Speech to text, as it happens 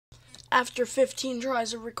After 15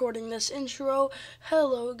 tries of recording this intro,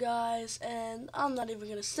 hello guys, and I'm not even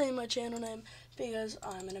going to say my channel name because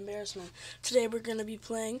I'm an embarrassment. Today we're going to be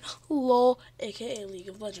playing LOL, aka League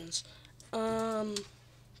of Legends.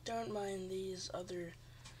 Don't mind these other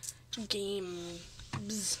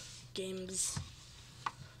games.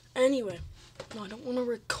 Anyway, no, I don't want to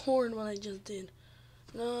record what I just did.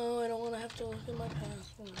 No, I don't want to have to look at my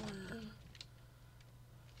password.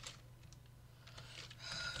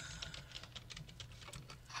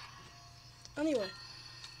 Anyway,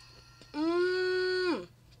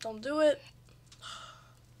 don't do it.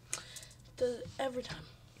 Does it every time.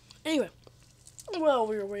 Anyway, while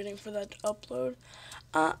we were waiting for that to upload,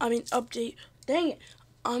 update. Dang it!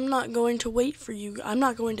 I'm not going to wait for you. I'm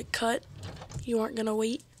not going to cut. You aren't gonna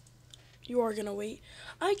wait. You are gonna wait.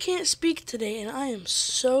 I can't speak today, and I am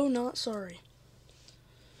so not sorry.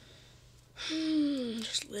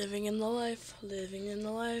 Just living in the life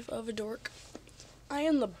of a dork. I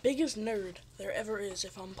am the biggest nerd there ever is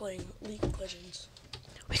if I'm playing League of Legends.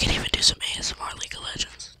 We can even do some ASMR League of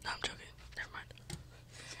Legends. No, I'm joking. Never mind.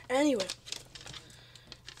 Anyway.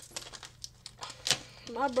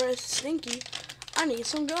 My breath's stinky. I need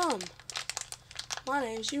some gum. My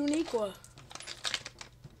name's Uniqua.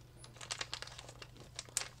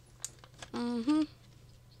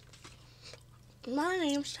 My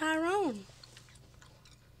name's Tyrone.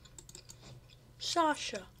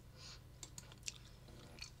 Sasha.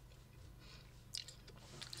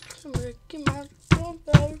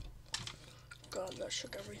 God, that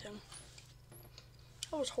shook everything.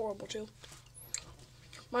 That was horrible too.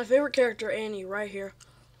 My favorite character, Annie, right here.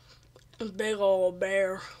 Big old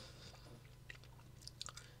bear.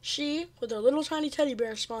 She, with her little tiny teddy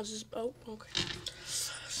bear, spawns. Oh, okay.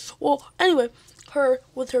 Well, anyway, her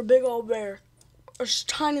with her big old bear, or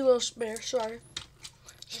tiny little bear. Sorry,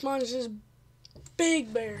 spawns this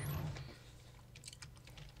big bear.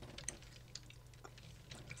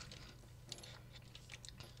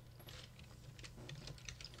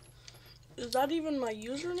 Is that even my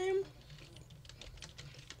username?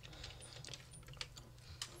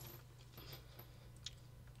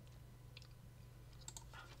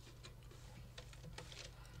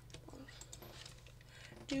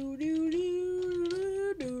 Do do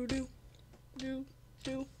do do do do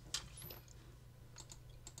do.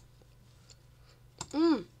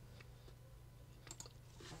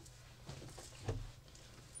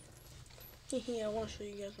 I want to show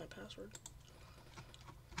you guys my password.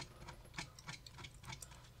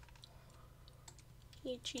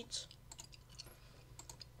 He cheats.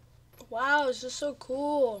 Wow, this is so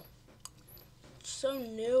cool. It's so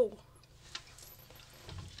new.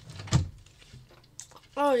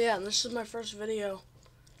 Oh yeah, and this is my first video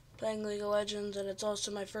playing League of Legends, and it's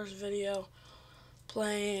also my first video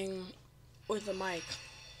playing with a mic.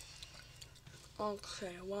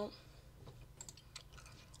 Okay, well,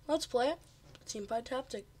 let's play it.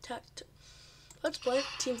 TeamFightTactics. Let's play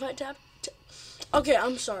TeamFightTactics. Okay,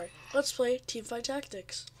 I'm sorry. Let's play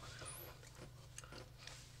TeamFightTactics.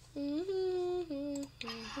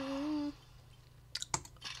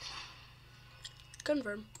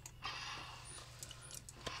 Confirm.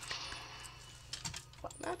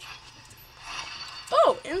 What match?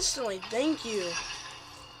 Oh, instantly. Thank you.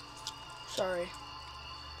 Sorry.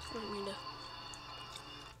 I didn't mean to.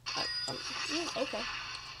 Okay.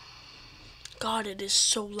 God, it is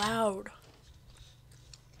so loud.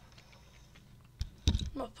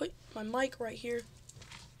 I'm gonna put my mic right here.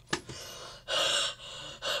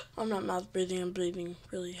 I'm not mouth breathing, I'm breathing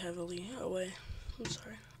really heavily away. I'm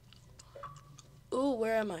sorry. Ooh,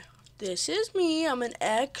 where am I? This is me. I'm an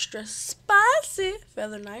extra spicy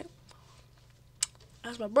Feather Knight.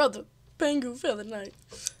 That's my brother, Pengu Feather Knight.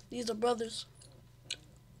 These are brothers.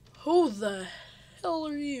 Who the hell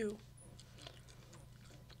are you?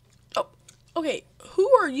 Oh, okay.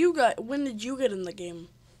 Who are you guys? When did you get in the game?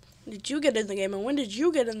 Did you get in the game, and when did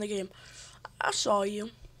you get in the game? I saw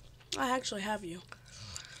you. I actually have you.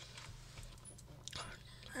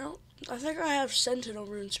 I think I have Sentinel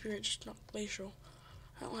Rune Spirit, just not Glacial.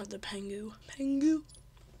 I don't have the Pengu. Pengu.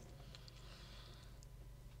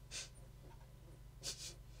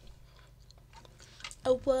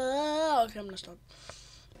 Oh, wow. Okay, I'm gonna stop.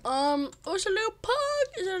 Oh, it's a little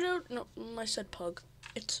pug. Is it a little? No, I said pug.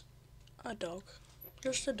 It's a dog.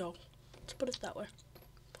 Just a dog. Let's put it that way.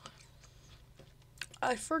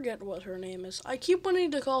 I forget what her name is. I keep wanting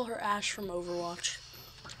to call her Ash from Overwatch.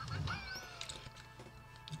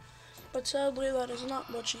 But sadly, that is not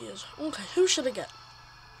what she is. Okay, who should I get?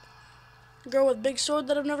 Girl with big sword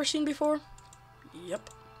that I've never seen before? Yep.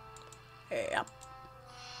 Yep.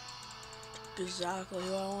 Exactly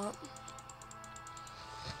who I want.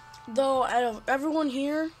 Though, out of everyone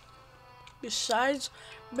here, besides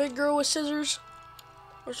Big Girl with Scissors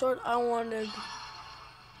or Sword, I wanted...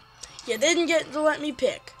 You didn't get to let me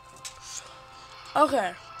pick.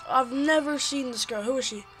 Okay, I've never seen this girl. Who is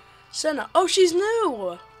she? Senna. Oh, she's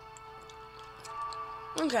new!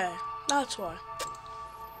 Okay, that's why.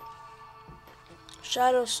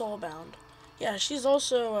 Shadow Soulbound. Yeah, she's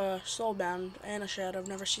also Soulbound and a Shadow. I've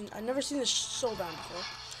never seen this Soulbound before.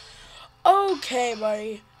 Okay,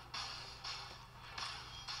 buddy.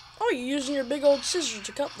 Oh, you're using your big old scissors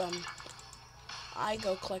to cut them. I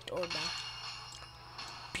go collect orb now.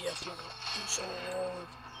 BF sword.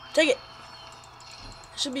 Take it.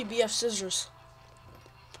 It should be BF scissors.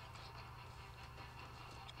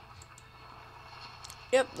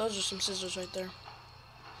 Yep, those are some scissors right there.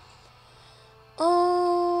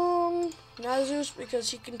 Nazus, because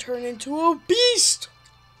he can turn into a beast.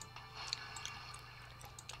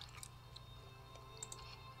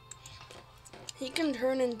 He can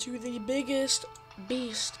turn into the biggest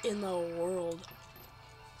beast in the world.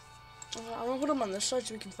 I'm gonna put him on this side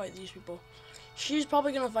so we can fight these people. She's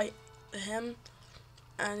probably gonna fight him,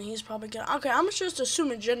 and he's probably gonna... Okay, I'm just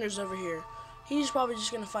assuming Gender's over here. He's probably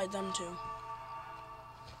just gonna fight them too.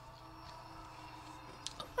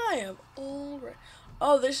 I have already...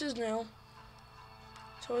 Oh, this is new.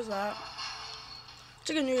 So is that. It's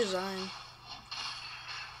like a new design.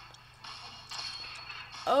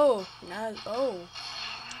 Oh, now, oh.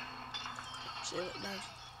 See what now?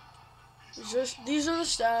 These are the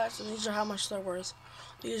stats, and these are how much they're worth.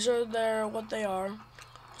 These are what they are.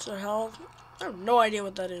 It's their health. I have no idea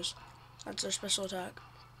what that is. That's their special attack.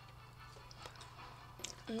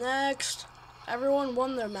 Next, everyone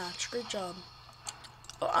won their match. Great job.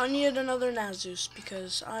 Oh, I need another Nazus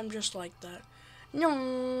because I'm just like that.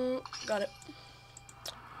 No, got it.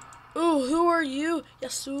 Ooh, who are you?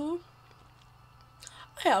 Yasu?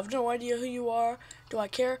 I have no idea who you are. Do I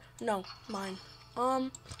care? No, mine. I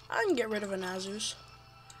can get rid of a Nazus.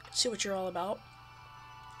 See what you're all about.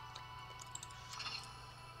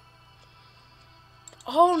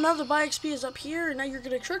 Oh, now the buy XP is up here. Now you're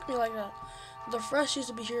gonna trick me like that. The fresh used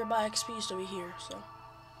to be here, buy XP used to be here, so.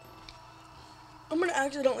 I'm gonna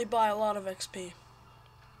accidentally buy a lot of XP.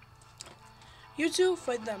 You two,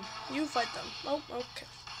 fight them. You fight them. Oh, okay.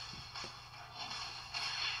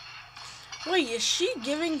 Wait, is she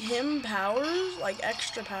giving him powers? Like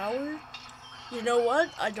extra power? You know what?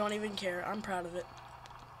 I don't even care. I'm proud of it.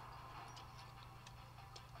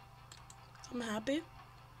 I'm happy.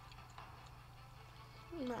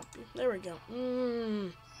 I'm happy. There we go.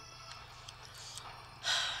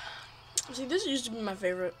 See, this used to be my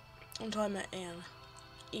favorite until I met Anne.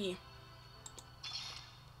 E.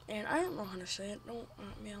 And I don't know how to say it. Don't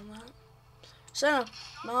want me on that. Senna,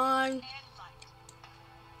 mine.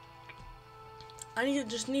 I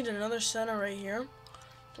just need another Senna right here.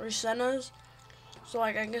 3 Sennas. So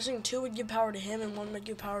like I'm guessing 2 would give power to him and 1 would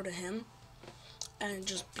give power to him. And it'd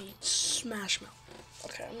just be smash mouth.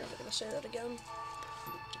 Okay, I'm never gonna say that again.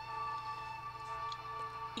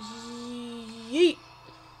 Yeet.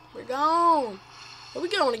 We're gone. What are we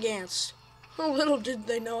going against? Oh, little did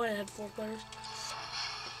they know I had 4 players.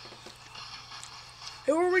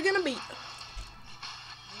 Who are we gonna beat?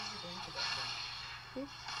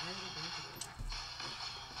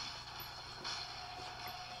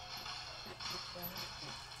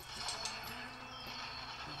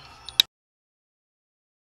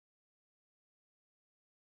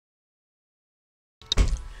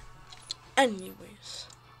 Anyways.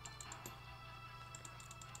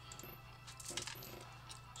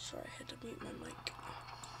 Sorry, I had to mute my mic.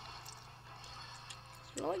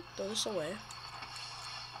 Can I like throw this away?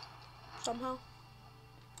 Somehow?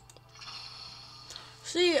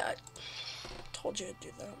 See, I told you I'd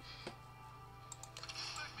do that.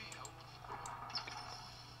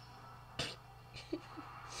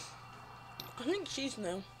 I think she's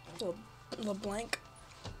new. The blank.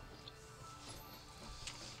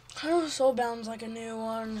 I know Soulbound's like a new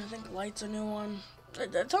one. I think Light's a new one.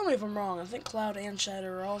 Tell me if I'm wrong. I think Cloud and Shadow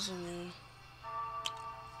are also new.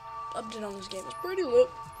 Update on this game is pretty lit.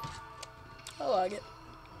 I like it.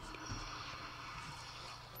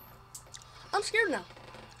 I'm scared now.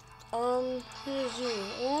 Here's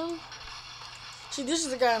you. See, this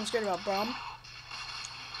is the guy I'm scared about, Brom.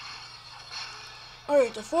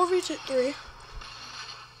 Alright, the 4v3.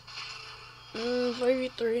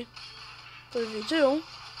 3v3. 3v2.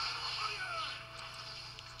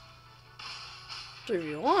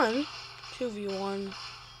 3v1. 2v1.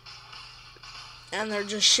 And they're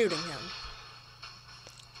just shooting him.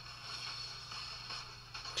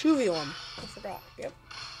 2v1. I forgot. Yep.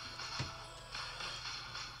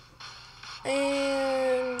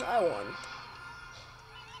 And I won.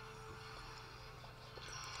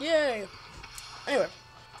 Yay! Anyway.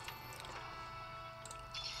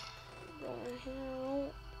 Going here.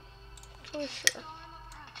 Oh, sure.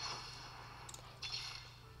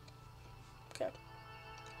 Okay.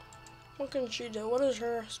 What can she do? What is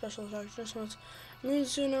her special attack? This one's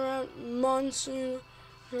monsoon around monsoon.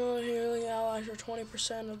 Healing allies are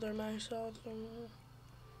 20% of their max health.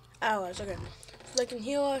 Allies, okay. So they can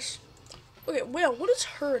heal us. Okay, wait, what is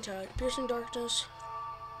her attack? Piercing darkness.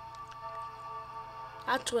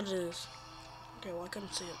 That's what it is. Okay, well I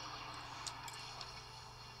couldn't see it.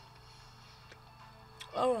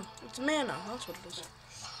 Oh, it's mana. That's what it is.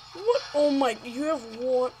 What? Oh my, you have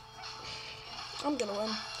one. I'm gonna win.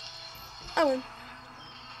 I win.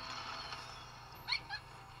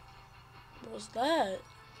 What was that?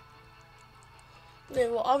 Okay,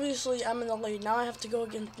 well obviously I'm in the lead. Now I have to go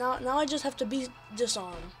against, now I just have to be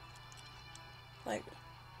disarm. Like,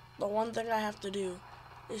 the one thing I have to do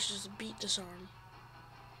is just beat disarm.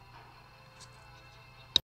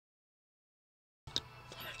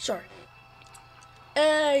 Sorry.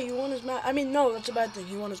 Hey, he won his match. I mean, no, that's a bad thing.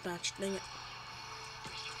 He won his match. Dang it.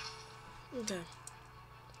 Okay.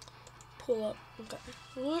 Pull up. Okay.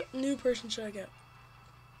 What new person should I get?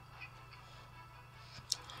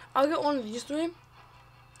 I'll get one of these three.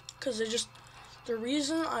 Because they just, the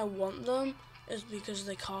reason I want them is because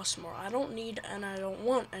they cost more. I don't need and I don't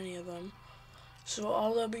want any of them. So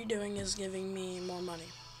all they'll be doing is giving me more money.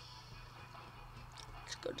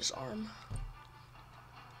 Let's go disarm.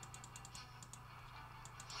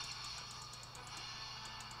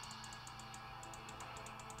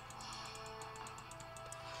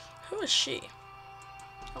 Who is she?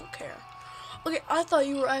 I don't care. Okay, I thought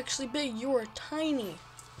you were actually big. You were tiny.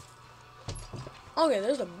 Okay,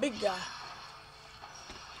 there's a big guy.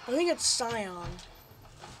 I think it's Scion.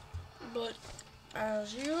 But,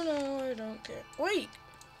 as you know, I don't care. Wait!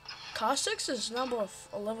 Caustic is now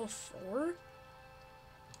a level 4?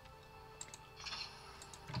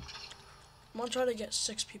 I'm gonna try to get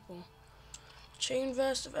 6 people. Chain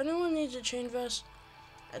vest. If anyone needs a chain vest,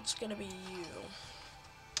 it's gonna be you.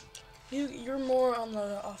 You're more on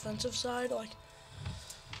the offensive side. Like,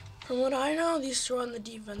 from what I know, these two are on the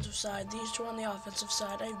defensive side. These two are on the offensive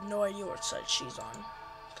side. I have no idea what side she's on,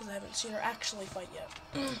 because I haven't seen her actually fight yet.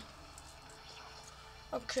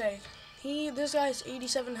 Okay, this guy's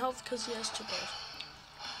 87 health because he has 2 players.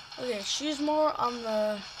 Okay, she's more on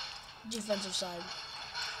the defensive side.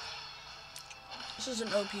 This is an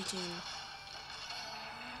OP team.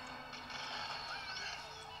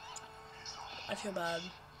 I feel bad.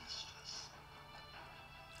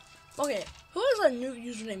 Okay, who has a new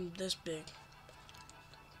username this big?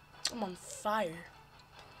 I'm on fire.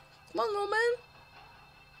 Come on, little man.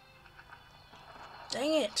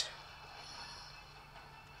 Dang it.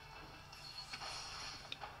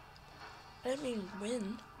 I didn't mean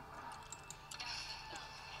win.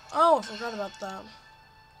 Oh, I forgot about that.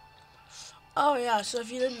 Oh yeah, so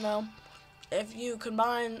if you didn't know, if you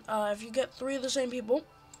combine, if you get 3 of the same people,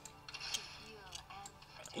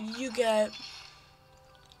 you get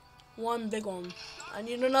 1 big one. I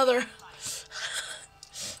need another.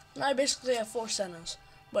 I basically have 4 Sennas,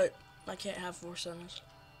 but I can't have 4 Sennas.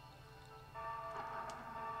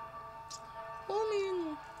 Well,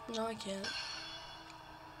 I mean, no I can't.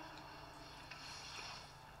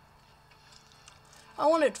 I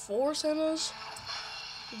wanted 4 Sennas,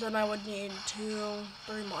 then I would need 2,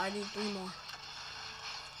 3 more. I need 3 more.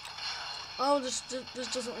 Oh, this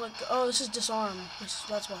doesn't look. Oh, this is disarm.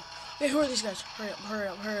 That's why. Okay, who are these guys? Hurry up! Hurry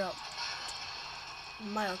up! Hurry up!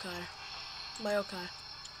 Mayokai. Mayokai.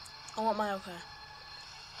 I want Mayokai.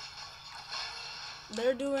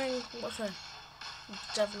 They're doing okay.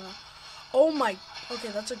 Definitely. Oh my. Okay,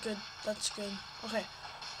 that's good. That's good. Okay,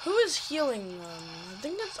 who is healing them? I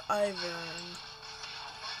think it's Ivern.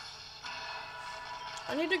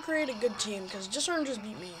 I need to create a good team because Disarm just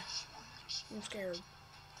beat me. I'm scared.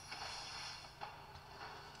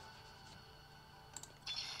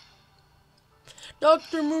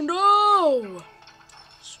 Dr. Mundo!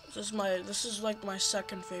 This is like my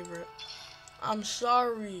second favorite. I'm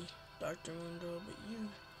sorry, Dr. Mundo,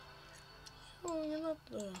 but you're not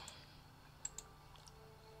the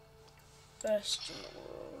best in the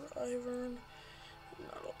world. Ivern.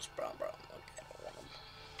 No, it's brown. Okay, I don't want him.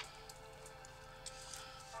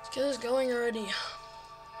 Let's get this going already.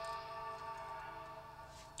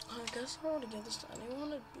 I guess I want to give this to anyone.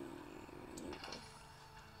 It'd be you.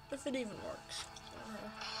 If it even works.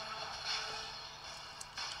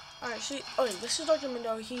 Alright, this is Dr.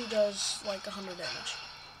 Mundo. He does like 100 damage.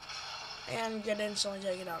 And get instantly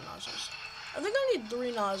taken out Nazus. I think I need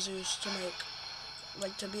 3 Nazus to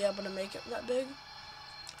make, to be able to make it that big.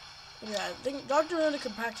 Yeah, I think Dr. Mundo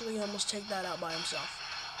could practically almost take that out by himself.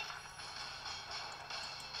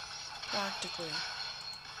 Practically.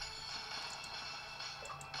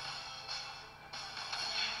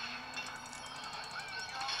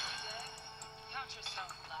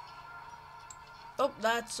 Oh,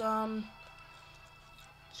 that's, I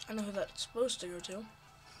know who that's supposed to go to.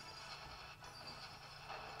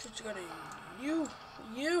 Just go to you.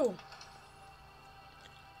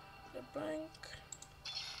 The bank.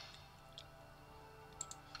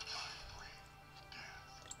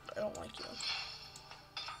 I don't like you.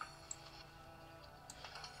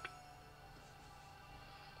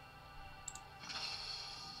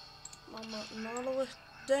 Mama, Nautilus.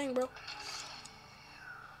 Dang, bro.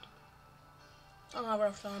 I'll have a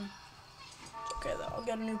rough time. It's okay, though. I'll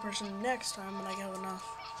get a new person next time when I get enough.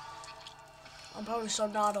 I'll probably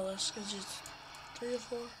sub Nautilus, because he's 3 or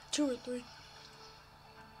 4. 2 or 3.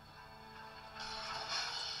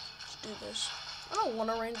 Let's do this. I don't want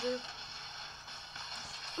a ranger.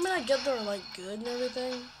 I mean, I get they're, like, good and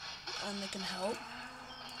everything, and they can help.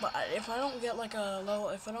 But if I don't get, like, a low,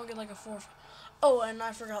 if I don't get, like, a 4... Oh, and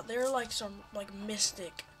I forgot, they're, like, some, like,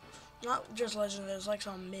 mystic. Not just legendary, there's, like,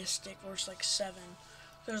 some mystic, where it's, like, 7.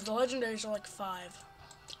 There's the legendaries are, like, 5.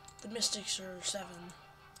 The mystics are 7.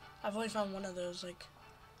 I've only found one of those, like,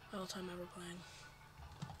 all time ever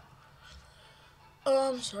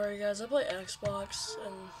playing. Sorry, guys, I play Xbox,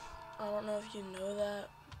 and I don't know if you know that,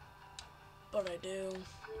 but I do.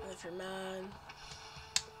 And if you're mad,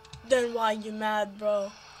 then why you mad,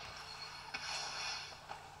 bro?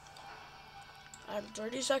 I have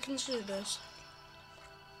 30 seconds to do this.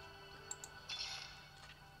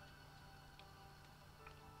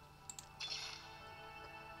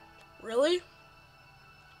 Really?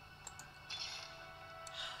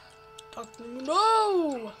 Dr.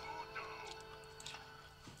 No!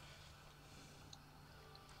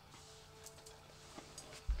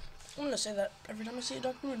 I'm gonna say that every time I see a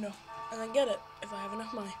Dr. Mundo, and then get it if I have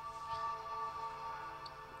enough money.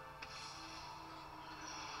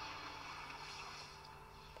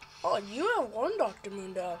 Oh, you have 1 Dr.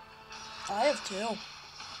 Mundo. I have 2.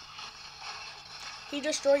 He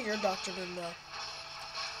destroyed your Dr. Mundo.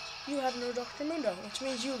 You have no Dr. Mundo, which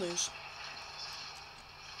means you lose.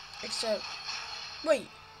 Except, wait.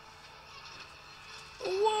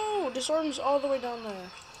 Whoa, disarm's all the way down there.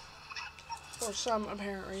 For some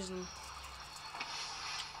apparent reason.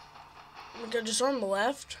 We got disarm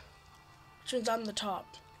left, which means I'm the top.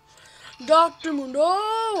 Dr. Mundo!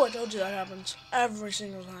 I told you that happens every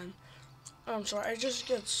single time. I'm sorry, I just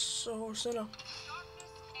get so cynical.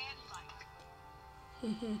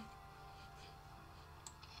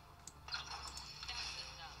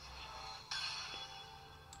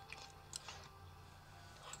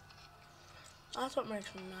 That's what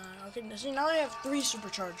makes me mad. Okay, see, now I have 3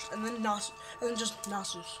 supercharged, and then Nasus, and then just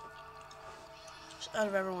Nasus. Just out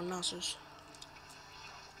of everyone, Nasus.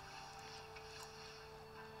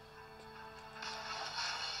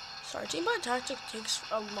 Sorry, TeamFightTactics takes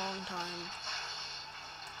a long time.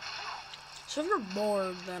 So if you're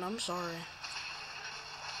bored, then I'm sorry.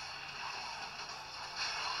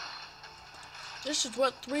 This is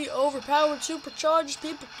what 3 overpowered supercharged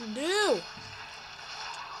people can do.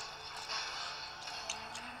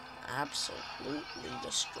 Absolutely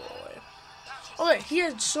destroy. Okay, he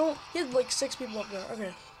had like 6 people up there.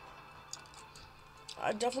 Okay.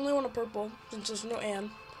 I definitely want a purple since there's no Ann.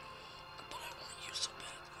 But I want you so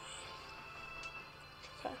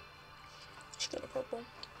badly. Okay. Just get a purple.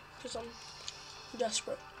 Because I'm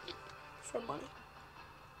desperate for money.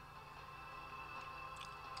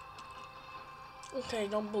 Okay,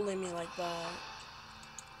 don't bully me like that.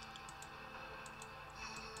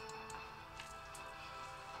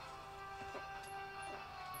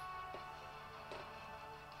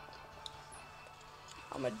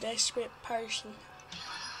 I'm a desperate person.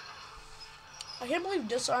 I can't believe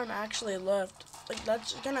Disarm actually left. Like,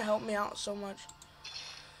 that's gonna help me out so much.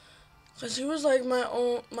 Cause he was like my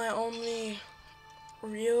only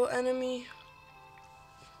real enemy.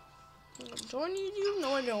 Do I need you?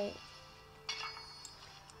 No, I don't.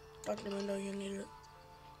 Dr. Mundo, you need it.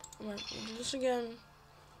 I'm gonna do this again.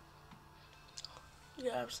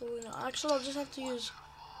 Yeah, absolutely not. Actually, I'll just have to use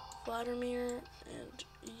Vladimir and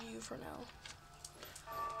you for now.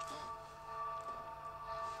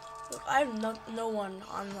 Look, I have no one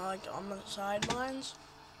on the sidelines.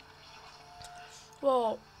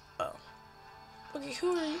 Well, oh. Okay,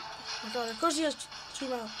 who are you? Oh my god, of course he has 2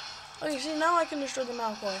 mouths. Okay, see, now I can destroy the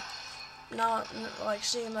Malfoy. Now, like,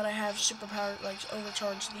 seeing that I have superpower, like,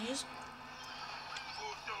 overcharge these.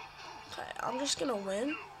 Okay, I'm just gonna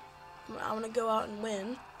win. I'm gonna go out and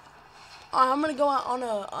win. I'm gonna go out on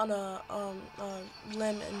a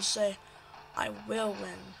limb and say I will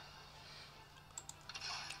win.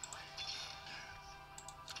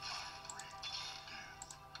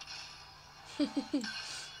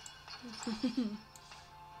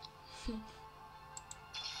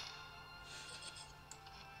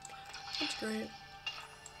 That's great.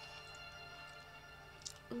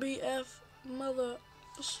 BF mother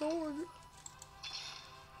sword.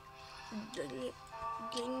 Dang it.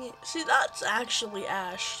 Dang it. See, that's actually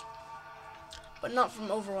Ash. But not from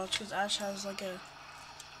Overwatch, because Ash has like a...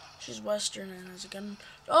 She's Western and has a gun.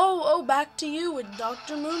 Oh, back to you with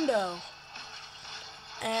Dr. Mundo.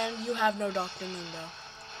 And you have no Dr. Mundo.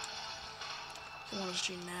 You want to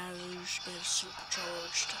see Nazush get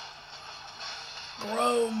supercharged.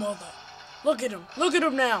 Grow, mother. Look at him. Look at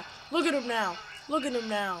him now. Look at him now. Look at him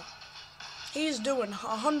now. He's doing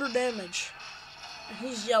 100 damage. And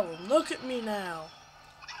he's yelling, look at me now.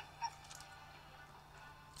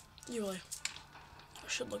 Anyway, I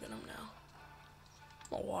should look at him now.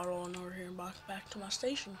 I'll waddle on over here and back to my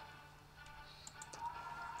station.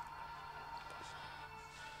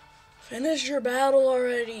 Finish your battle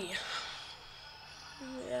already.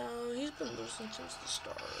 Yeah, he's been losing since the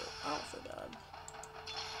start. I don't feel bad.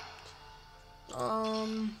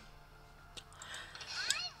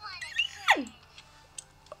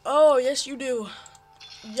 Oh, yes you do.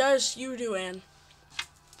 Yes, you do, Anne.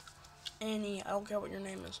 Annie, I don't care what your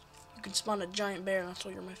name is. You can spawn a giant bear, and that's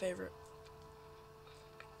why you're my favorite.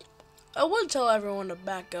 I would tell everyone to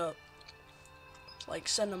back up. Like,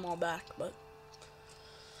 send them all back, but...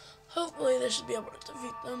 hopefully they should be able to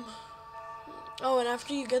defeat them. Oh, and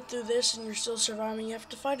after you get through this and you're still surviving, you have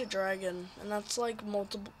to fight a dragon. And that's like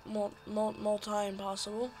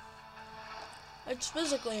multi-impossible. It's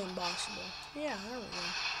physically impossible. Yeah, there we go.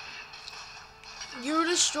 You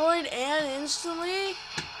destroyed Anne instantly?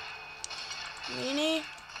 Meanie?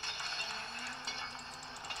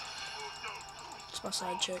 It's my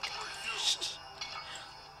side chick.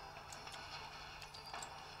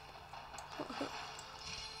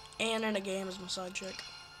 Anne in a game is my side chick.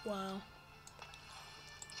 Wow.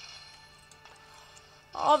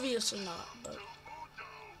 Obviously not, but...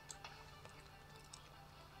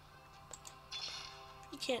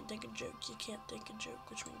 you can't take a joke. You can't take a joke,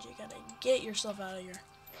 which means you gotta get yourself out of here.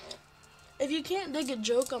 If you can't take a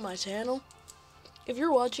joke on my channel, if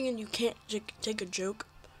you're watching and you can't take a joke,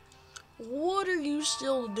 what are you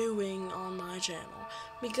still doing on my channel?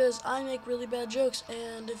 Because I make really bad jokes,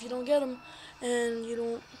 and if you don't get them, and you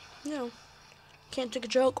don't, you know, can't take a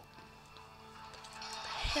joke,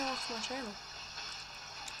 hell off my channel.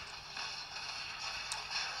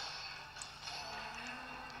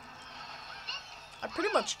 I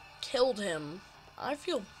pretty much killed him. I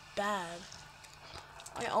feel bad.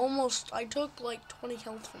 I took like 20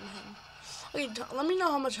 health from him. Okay, let me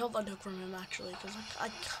know how much health I took from him actually, because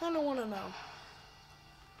I kind of want to know.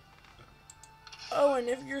 Oh, and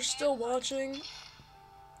if you're still watching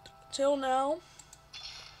till now, I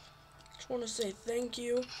just want to say thank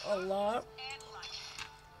you a lot,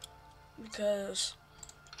 because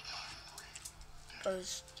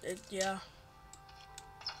yeah.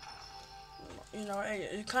 You know,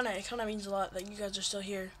 it kind of means a lot that you guys are still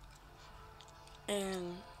here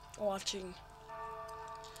and watching.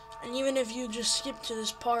 And even if you just skip to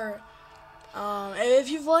this part, if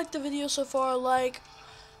you've liked the video so far, like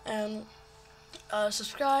and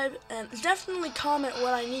subscribe, and definitely comment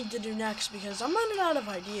what I need to do next, because I'm running out of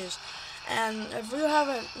ideas. And if you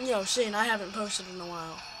haven't, you know, seen, I haven't posted in a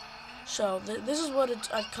while. So this is what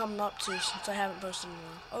I've come up to since I haven't posted in a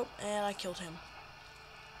while. Oh, and I killed him.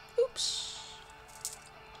 Oops.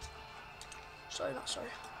 Sorry, not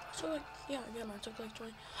sorry. So like, yeah, again, I took like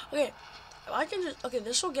 20. Okay, I can just, okay,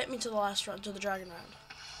 this will get me to the last round, to the dragon round.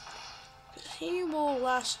 He will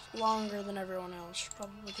last longer than everyone else,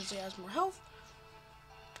 probably because he has more health.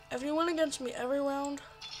 If you win against me every round,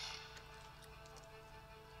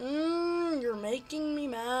 you're making me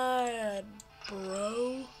mad,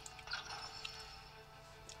 bro.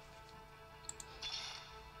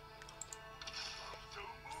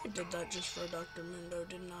 I did that just for Dr. Mundo,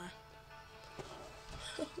 didn't I?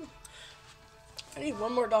 I need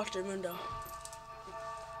one more Dr. Mundo.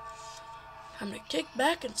 I'm gonna kick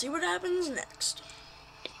back and see what happens next.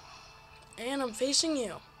 And I'm facing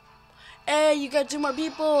you. Hey, you got 2 more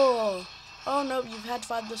people. Oh no, you've had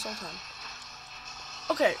 5 this whole time.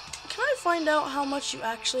 Okay, can I find out how much you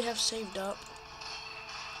actually have saved up?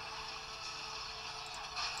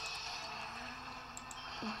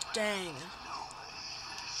 Dang.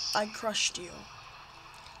 I crushed you.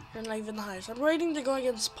 You're not even the highest. I'm waiting to go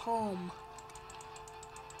against Palm.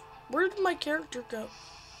 Where did my character go?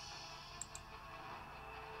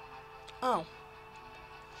 Oh.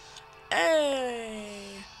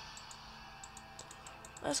 Hey.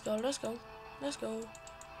 Let's go. Let's go. Let's go.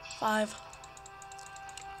 5.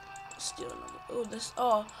 Steal another. Oh, this.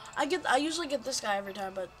 Oh, I usually get this guy every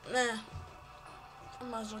time, but nah. I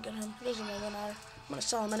might as well get him. He doesn't really matter. I'm gonna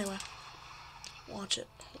sell him anyway. Watch it.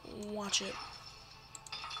 Watch it.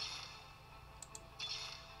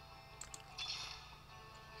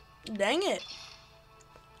 Dang it.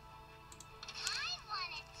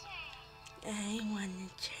 I want a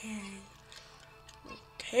turn. I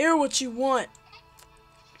don't care what you want.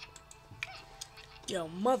 Yo,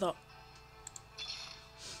 mother.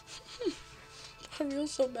 I feel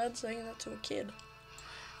so bad saying that to a kid.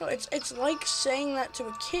 No, it's like saying that to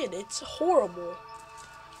a kid. It's horrible.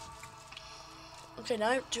 Okay, now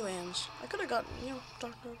I have 2 hands. I could have gotten,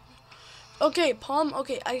 Dr. Okay, Palm.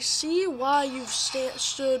 Okay, I see why you've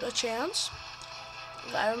stood a chance.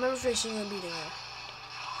 I remember facing you and beating you.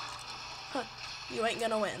 Huh, you ain't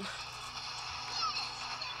gonna win.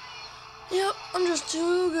 Yep, I'm just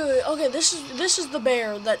too good. Okay, this is the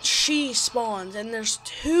bear that she spawns, and there's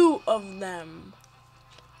 2 of them.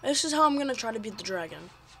 This is how I'm gonna try to beat the dragon.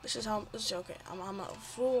 This is okay. I'm a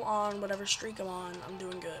full on whatever streak I'm on. I'm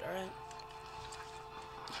doing good. All right.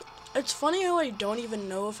 It's funny how I don't even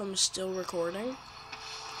know if I'm still recording.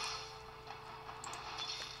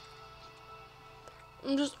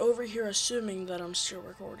 I'm just over here assuming that I'm still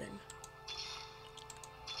recording.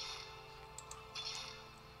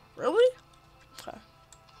 Really? Okay.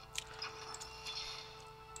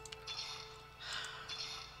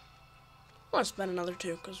 I'm gonna spend another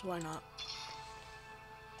 2, because why not?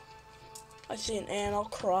 I see an ant, I'll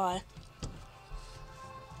cry.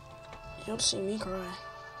 You don't see me cry.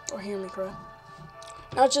 Or hear me cry.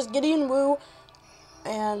 Now it's just Gideon Woo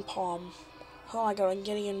and Palm. Oh, I got a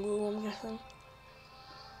Gideon Woo, I'm guessing.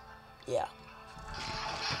 Yeah.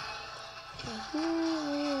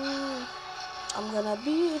 I'm gonna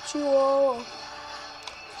beat you all.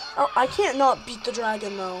 Oh, I can't not beat the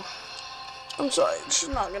dragon though. I'm sorry, it's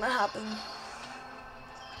just not gonna happen.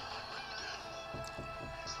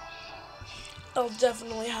 I'll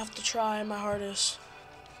definitely have to try my hardest.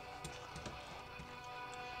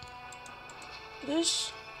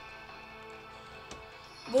 This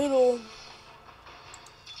little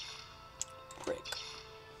prick.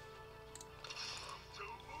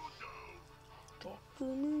 Dr.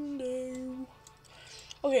 Mundo.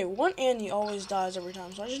 Okay, one Annie always dies every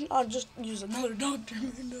time, so I'll just use another Dr.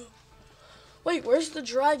 Mundo. Wait, where's the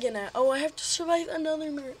dragon at? Oh, I have to survive another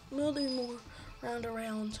more round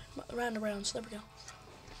around. So there we go.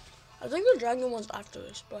 I think the dragon one's after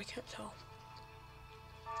this, but I can't tell.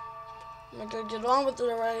 I'm gonna get on with it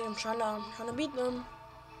already. I'm trying to beat them.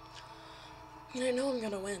 And I know I'm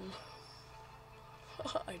gonna win.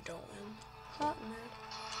 I don't win. Hot nerd.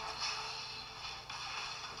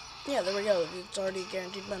 Yeah, there we go. It's already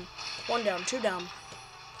guaranteed win. 1 down, 2 down.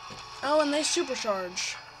 Oh, and they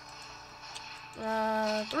supercharge.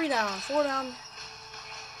 3 down, 4 down.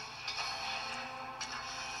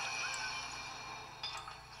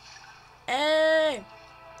 Hey!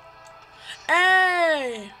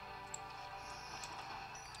 Hey!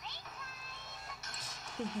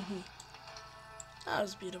 That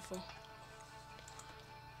was beautiful.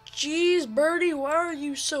 Jeez, Birdie, why are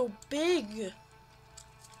you so big?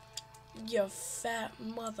 You fat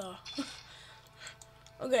mother.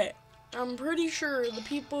 Okay, I'm pretty sure the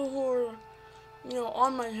people who are,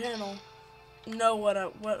 on my channel know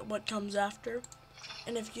what comes after.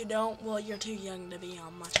 And if you don't, well, you're too young to be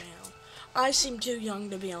on my channel. I seem too young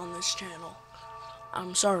to be on this channel.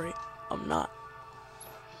 I'm sorry, I'm not.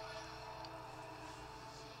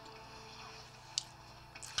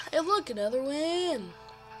 Hey, look, another win.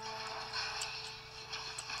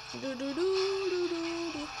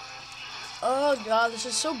 Oh god, this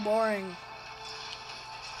is so boring.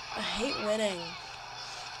 I hate winning.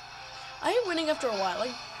 I hate winning after a while.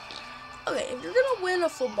 Like, okay, if you're gonna win a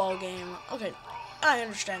football game, okay, I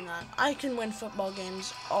understand that. I can win football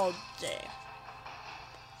games all day.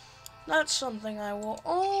 That's something I will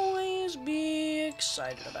always be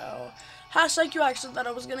excited about. Hashtag you actually thought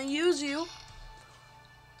I was gonna use you.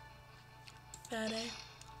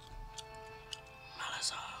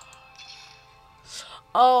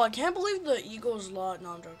 Oh, I can't believe the Eagles lost.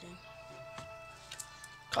 No, I'm joking.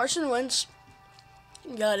 Carson Wentz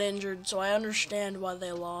got injured, so I understand why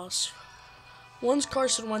they lost. Once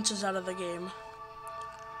Carson Wentz is out of the game.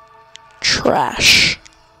 Trash.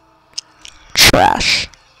 Trash.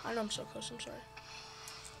 I know I'm so close, I'm sorry.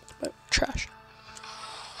 But trash.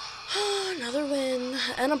 Another win.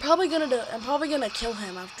 And I'm probably gonna kill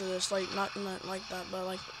him after this. Like, not like that, but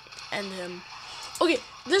like end him. Okay,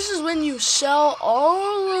 this is when you sell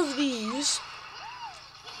all of these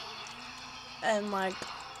and, like,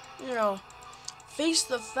 you know, face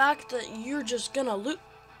the fact that you're just gonna loot.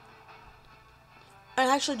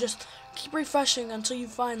 And actually just keep refreshing until you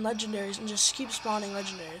find legendaries and just keep spawning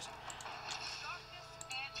legendaries.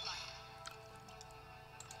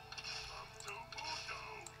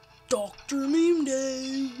 Dr. Meme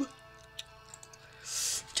Dave.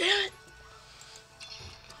 Damn it.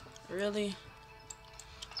 Really?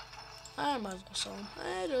 I might as well sell him.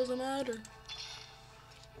 It doesn't matter.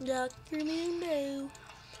 Dr. Meme Dave.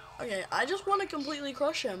 Okay, I just want to completely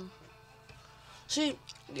crush him. See,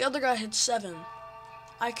 the other guy hit 7.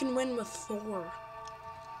 I can win with 4.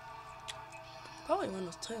 Probably win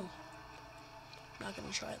with 2. Not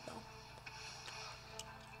gonna try it though.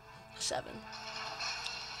 7.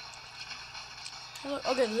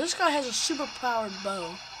 Okay, this guy has a super powered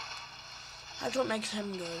bow. That's what makes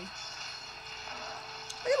him good.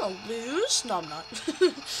 I'm gonna lose? No, I'm not.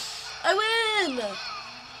 I win!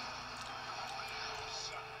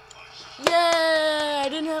 Yay! I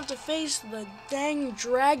didn't have to face the dang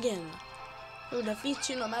dragon who defeats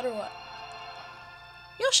you no matter what.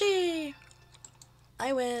 Yoshi!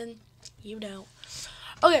 I win. You don't.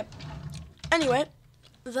 Okay. Anyway,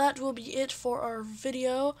 that will be it for our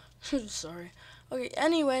video. Sorry. Okay,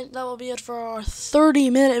 anyway, that will be it for our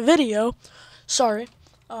 30-minute video. Sorry.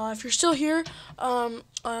 If you're still here,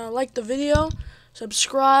 like the video,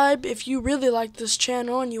 subscribe if you really like this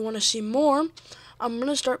channel and you want to see more. I'm going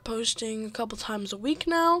to start posting a couple times a week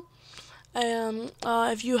now. And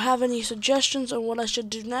if you have any suggestions on what I should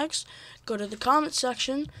do next, go to the comment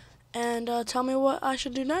section and tell me what I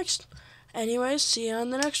should do next. Anyways, see you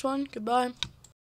on the next one. Goodbye.